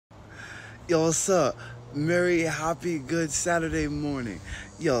Yo, what's up? Merry, happy, good Saturday morning.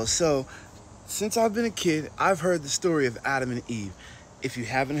 Yo, so since I've been a kid, I've heard the story of Adam and Eve. If you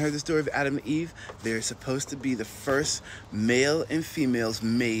haven't heard the story of Adam and Eve, they're supposed to be the first male and females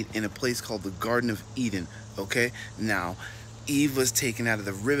made in a place called the Garden of Eden, okay? Now, Eve was taken out of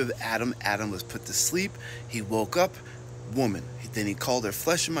the rib of Adam. Adam was put to sleep. He woke up, woman. Then he called her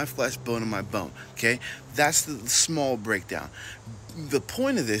flesh of my flesh, bone of my bone, okay? That's the small breakdown. The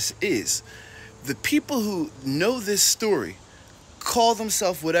point of this is the people who know this story call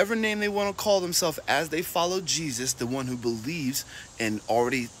themselves whatever name they want to call themselves as they follow Jesus, the one who believes and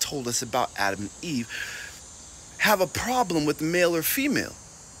already told us about Adam and Eve, have a problem with male or female.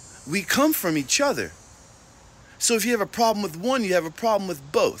 We come from each other. So if you have a problem with one, you have a problem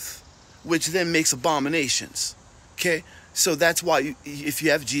with both, which then makes abominations. Okay? So that's why if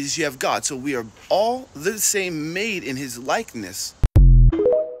you have Jesus, you have God. So we are all the same, made in his likeness.